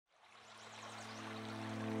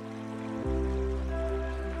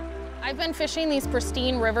I've been fishing these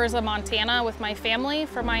pristine rivers of Montana with my family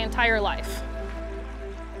for my entire life.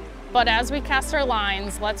 But as we cast our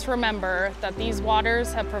lines, let's remember that these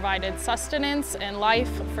waters have provided sustenance and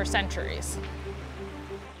life for centuries.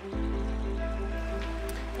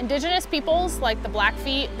 Indigenous peoples like the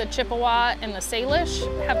Blackfeet, the Chippewa, and the Salish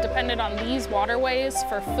have depended on these waterways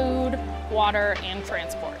for food, water, and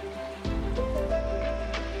transport.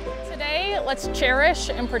 Today, let's cherish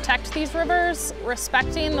and protect these rivers,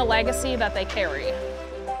 respecting the legacy that they carry.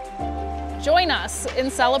 Join us in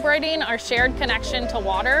celebrating our shared connection to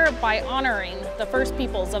water by honoring the first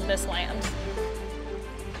peoples of this land.